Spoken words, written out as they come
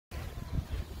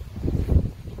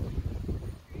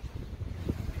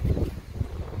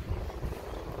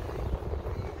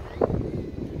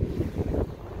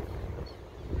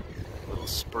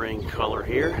spring color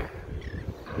here.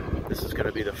 This is going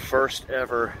to be the first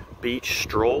ever beach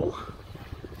stroll.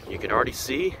 You can already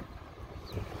see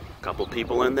a couple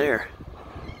people in there.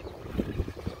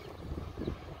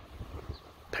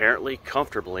 Apparently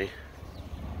comfortably.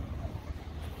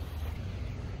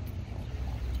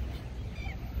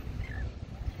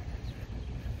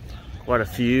 Quite a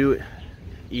few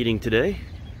eating today.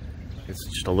 It's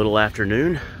just a little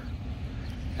afternoon,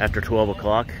 after 12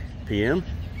 o'clock p.m.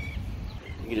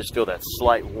 You can just feel that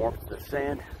slight warmth of the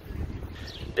sand.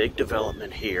 Big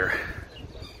development here.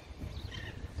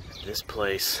 This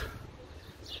place,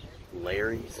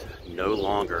 Larry's no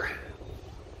longer.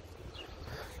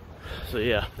 So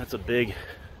yeah, that's a big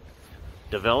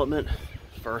development.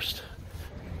 First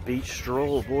beach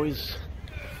stroll, boys.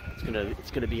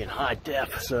 It's gonna be in high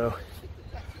def, so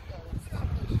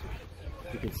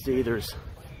you can see there's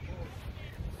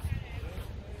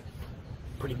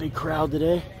a pretty big crowd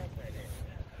today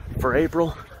for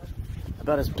April.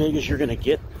 About as big as you're gonna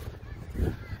get.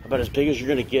 About as big as you're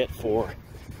gonna get for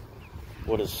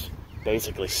what is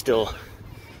basically still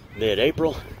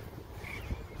mid-April.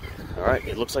 All right,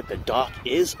 it looks like the dock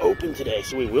is open today,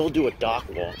 so we will do a dock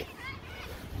walk.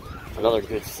 Another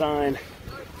good sign.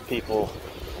 People,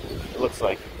 it looks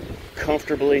like,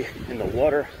 comfortably in the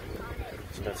water,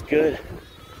 so that's good.